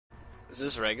Is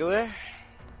this regular?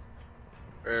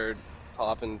 Or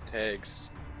popping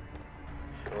tags?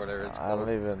 Or whatever it's called. I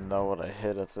don't even know what I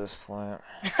hit at this point.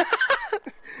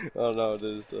 Oh no, it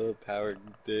is the power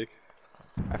dick.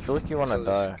 I feel like you want to So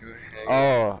just die. go hang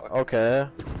Oh, out. okay.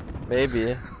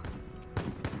 Maybe.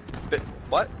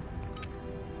 What?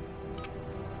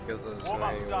 Because I was just Warm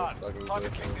up hanging done. with fucking Time to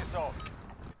Cliff. kick this off.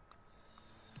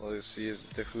 All you see is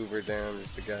the Hoover Dam,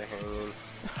 is the guy hanging.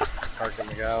 Parking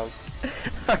the gal.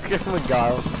 I'll give him a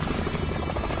guile.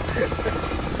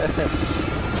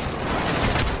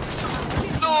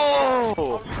 No!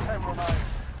 Only 10 remain.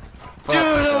 Dude,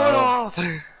 I went off!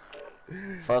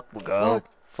 Fuck Miguel.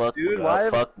 Fuck Dude, Miguel. why-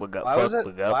 Fuck Miguel. why Fuck wasn't-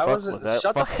 Miguel. why Fuck wasn't- Miguel.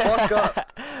 shut the fuck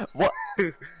up. What?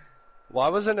 Why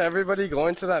wasn't everybody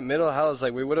going to that middle house?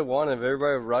 Like, we would have won if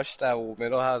everybody rushed that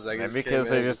middle house. Like, Maybe because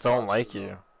they just don't like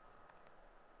you.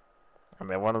 And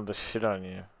they wanted to shit on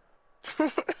you.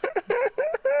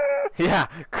 Yeah,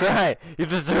 cry. You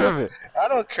deserve it. I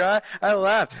don't cry. I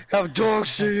laugh. How dog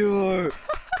shit you are.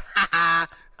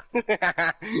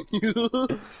 You.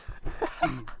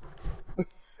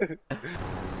 That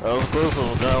was close,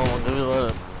 Miguel. I'll give you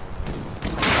that.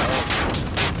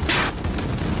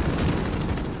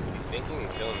 You think you can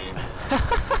kill me?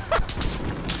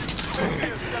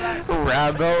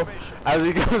 Rambo, as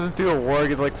he goes into a war,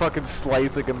 gets like fucking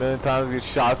sliced like a million times, gets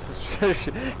shot,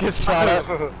 gets shot at.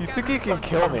 You think you can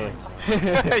kill me? You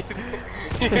think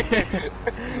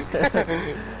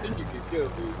you can kill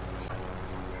me?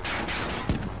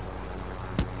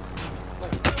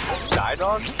 Die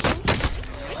dog?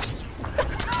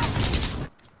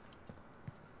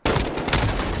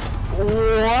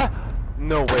 What?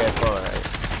 No way I saw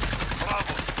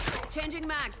that. Changing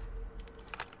mags.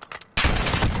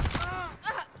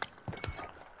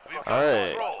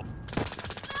 Alright.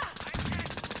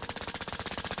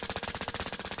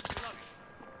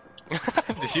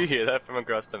 Did you hear that from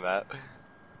across the map?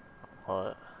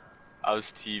 What? I was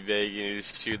teabagging and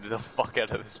just shooting the fuck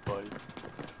out of his body.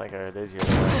 Like I did hear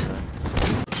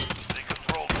that. They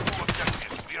control two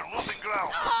objectives. We are losing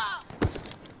ground.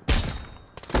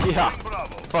 Yeah.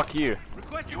 Bravo. Fuck you.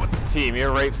 You want Team,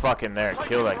 you're right fucking there.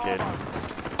 Kill that kid.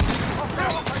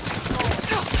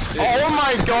 Oh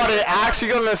my god, it actually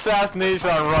got an assassination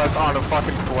on Russ on a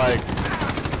fucking flag.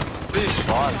 These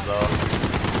spawns though.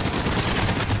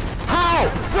 How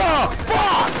the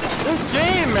fuck? This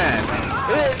game, man.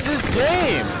 This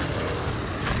game.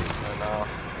 I know.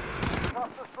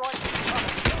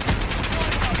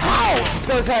 How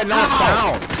does that not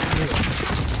bounce?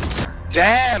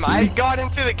 Damn, I got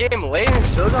into the game late and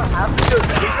still don't have to do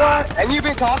a and you've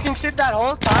been talking shit that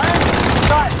whole time?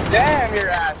 God damn your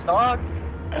ass, dog.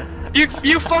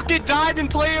 You fucking died in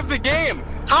play of the game.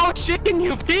 How shit can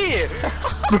you be?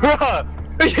 Bruh.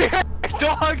 You're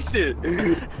dog shit.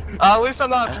 At least I'm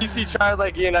not a PC trying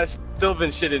like you and I've still been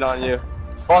shitting on you.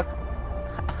 Fuck.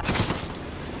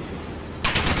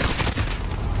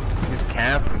 He's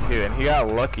camping too, and he got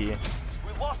lucky.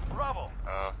 We lost Bravo.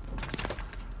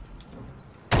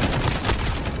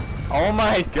 Oh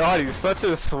my god, he's such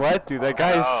a sweat, dude. That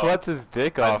guy know. sweats his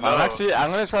dick I off. know.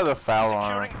 I'm gonna try the foul on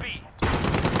Securing him. B.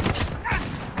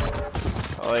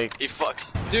 Like, He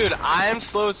fucks. Dude, I am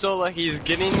slow so like he's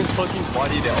getting his fucking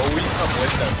buddy to always come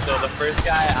with him. So the first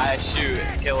guy I shoot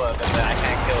and kill him and then I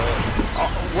can't kill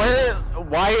him.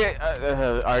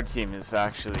 why our team is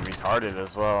actually retarded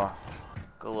as well.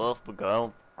 Go off,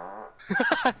 go.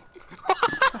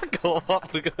 Go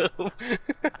off the go.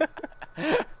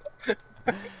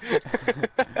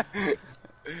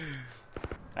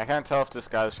 I can't tell if this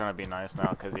guy's trying to be nice now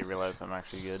because he realized I'm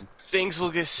actually good. Things will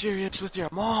get serious with your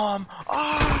mom.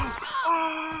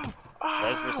 Oh, oh,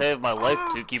 Thanks for saving my life,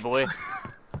 Tukey boy.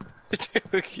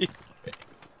 Tukey.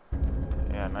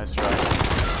 Yeah, nice try.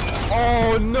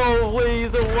 Oh no way,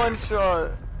 the one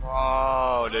shot.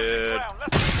 Oh, dude. Ground.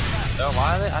 Let's No,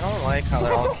 why are they? I don't like how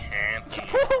they're all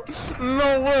campy.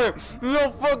 No way,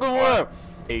 no fucking way.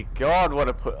 Hey God, what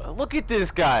a look at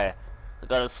this guy. I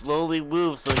gotta slowly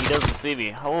move so he doesn't see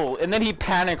me. Oh, and then he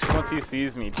panics once he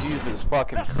sees me. Jesus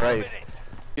fucking Christ.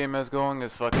 Game is going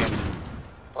is fucking.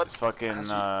 What's fucking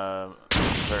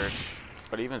search?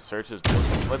 But even search is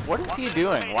bullshit. Like, what is he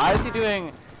doing? Why is he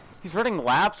doing? He's running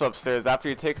laps upstairs after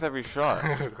he takes every shot.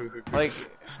 Like,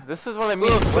 this is what I mean.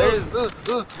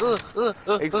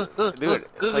 Dude,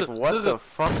 it's like, what the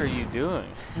fuck are you doing?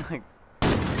 Like,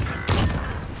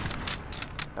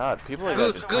 God, people like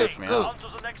that just piss me on off. to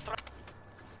the next round.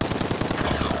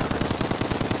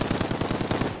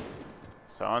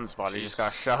 So unspotted, he just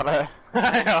got shot at.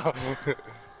 I know.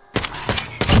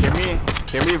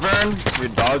 Hear me, Vern? You're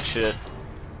dog shit.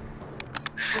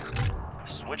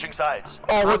 Switching sides.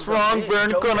 Oh, what's wrong?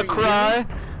 Vern gonna cry?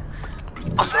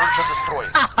 Search and destroy.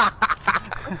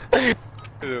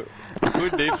 Who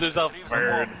names himself Leave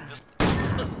Bird?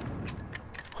 them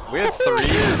all. We had 3.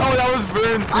 Oh, that was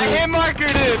Vern too. I hit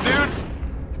markered it, dude.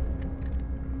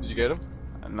 Did you get him?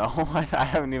 No, I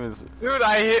haven't even. Dude,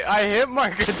 I hit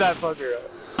markered that fucker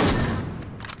up.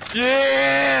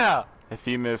 Yeah. If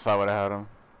he missed, I would have had him.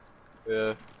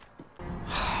 Yeah.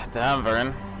 Damn,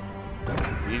 Vern.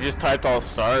 You just typed all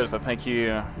stars. I think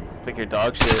you're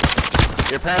dog shit.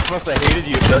 Your parents must have hated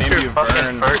you if they named you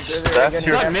Vern. That's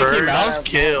your that Mickey first Mouse?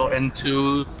 kill in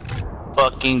 2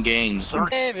 fucking games.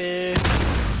 Baby.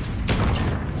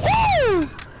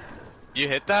 You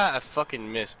hit that? I fucking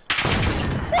missed.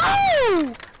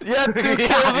 Yeah, 2 kills in a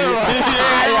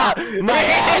row.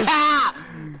 Nice.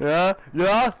 Yeah.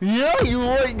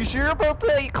 You sure about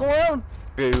that, you clown?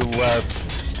 He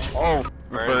left. Oh,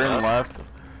 Vern left.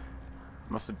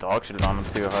 Must have dog shitted on him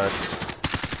too hard.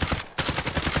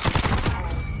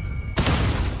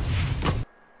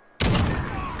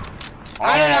 Oh,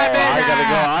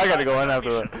 I gotta go in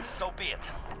after that. So be it.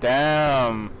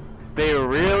 Damn. They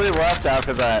really left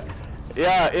after that.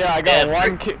 Yeah, I got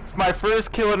one kill. My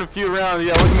first kill in a few rounds.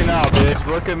 Yeah, look at me now, bitch.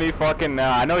 Look at me fucking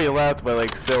now. I know you left, but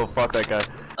like, still, fuck that guy.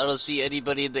 I don't see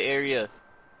anybody in the area.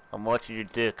 I'm watching your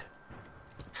dick.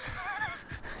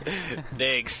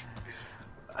 Thanks.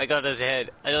 I got his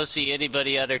head. I don't see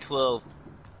anybody under 12.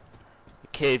 The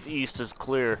cave east is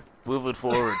clear. Moving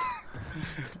forward.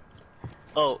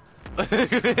 Oh.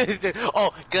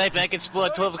 Oh, guy back in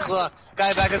spawn 12 o'clock.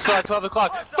 Guy back in spawn 12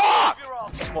 o'clock. Fuck!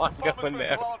 Spawn going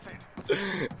there.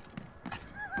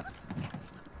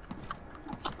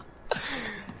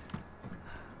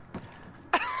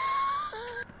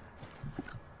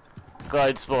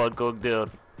 Guide spawn going down.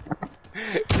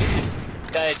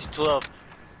 Guy at 12.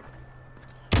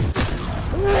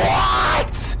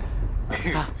 What?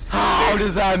 How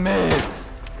does that miss?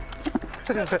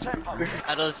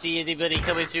 I don't see anybody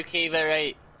coming through cave at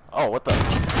right. Oh, what the?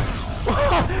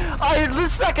 The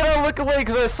second I look away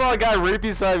because I saw a guy right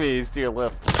beside me. He's to your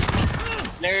left.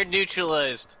 Nerd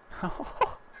neutralized.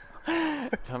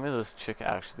 Tell me this chick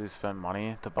actually spent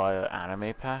money to buy an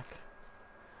anime pack?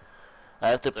 I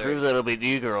have to prove that it'll be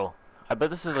new girl. I bet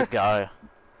this is a guy.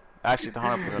 Actually, it's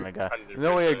 100% a guy. 100%.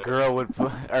 No way a girl would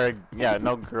put, or yeah,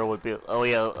 no girl would be. Oh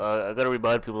yeah, I gotta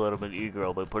remind people that it'll be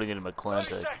e-girl by putting it in my clan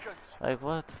tag. Like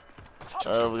what?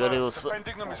 We gotta go.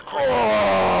 Defending them is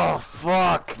Oh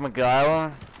fuck,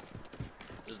 Miguel.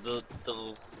 Just the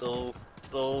Enemy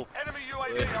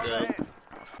UAV overhead.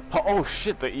 Oh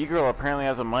shit, the e-girl apparently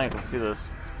has a mic. Let's see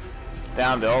this.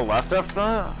 Damn, they all left after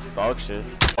that? Dog shit.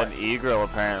 An e-girl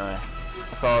apparently.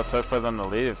 That's all it took for them to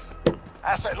leave.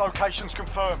 Asset locations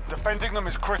confirmed. Defending them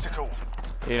is critical.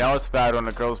 You know it's bad when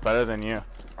a girl's better than you.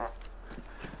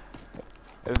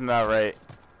 Isn't that right,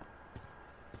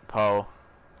 Poe?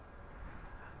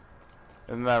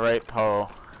 Isn't that right, Poe?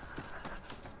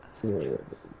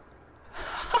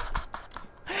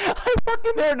 I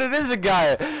fucking heard it is a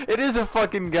guy! It is a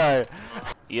fucking guy!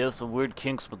 You have some weird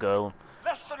kinks, Miguel.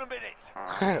 Less than a minute.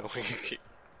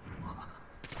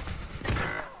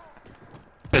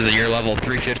 Because you're level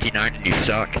 359 and you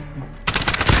suck.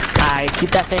 Alright,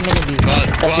 keep that same energy.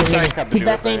 Keep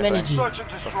that same energy. Search and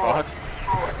destroy.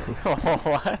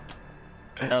 What?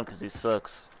 No, because he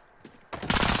sucks.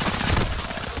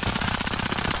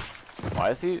 Why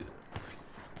is he?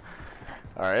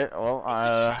 Alright, well,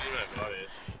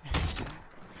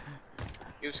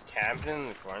 He was camping in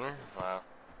the corner? Wow.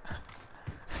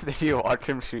 Did you watch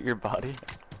him shoot your body?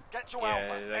 Get to Yeah,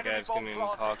 Alpha. that Enemy guy's bomb gonna even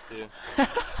planted. talk to.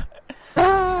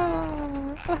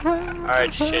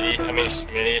 Alright, shitty. I mean,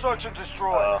 Smitty. Search and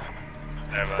destroy.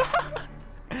 Never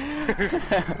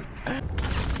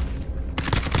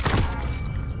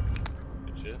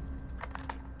Good shit.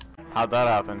 How'd that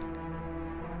happen?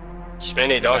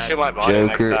 Smitty, don't shoot my body Joker.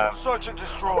 next time. Search and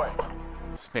destroy.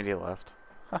 Smitty left.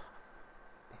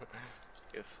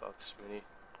 Give fuck, Smitty.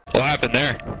 What happened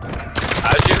there?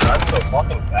 How'd you run so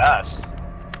fucking fast?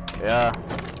 Yeah.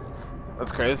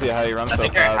 That's crazy how you run I so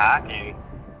think you're fast. hacking.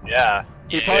 Yeah.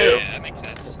 He probably, that makes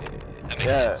sense. That makes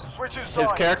yeah. sense. Switching His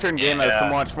sides. character in game has so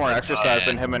Yeah. much more exercise yeah.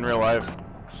 than him in real life.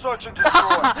 Search and destroy.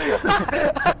 Get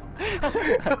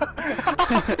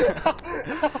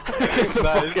the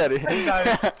fuck outta here.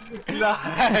 Nice.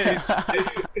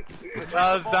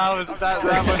 That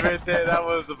one right there. That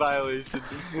was a violation.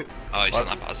 Oh, you're still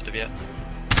not positive yet?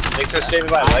 Thanks for saving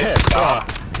my I life. hit,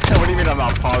 what do you mean I'm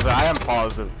not positive? I am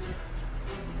positive.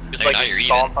 It's Like, like now you you're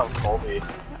stomped on Colby.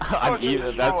 I'm Search and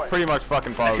even. That's destroy. pretty much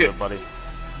fucking positive, buddy.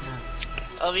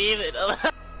 I'm even.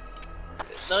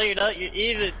 No, you're not. You're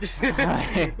even.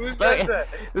 Who said that?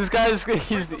 This guy's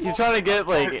he's trying to get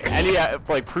like any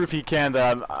like proof he can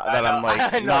that I'm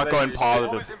like not going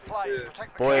positive.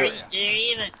 Boy. You're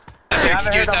even. Every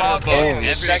excuse out of the book.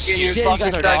 Every Second you Shit, you fucking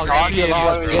guys are start dogs. talking, You you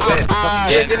lost. don't even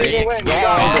win. You didn't even win. You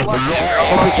got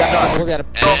all Look at him.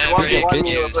 Don't Every 1v1 me,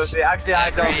 excuse. pussy. Actually, I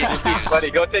don't. It's too sweaty.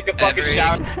 Go take a fucking Every-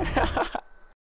 shower.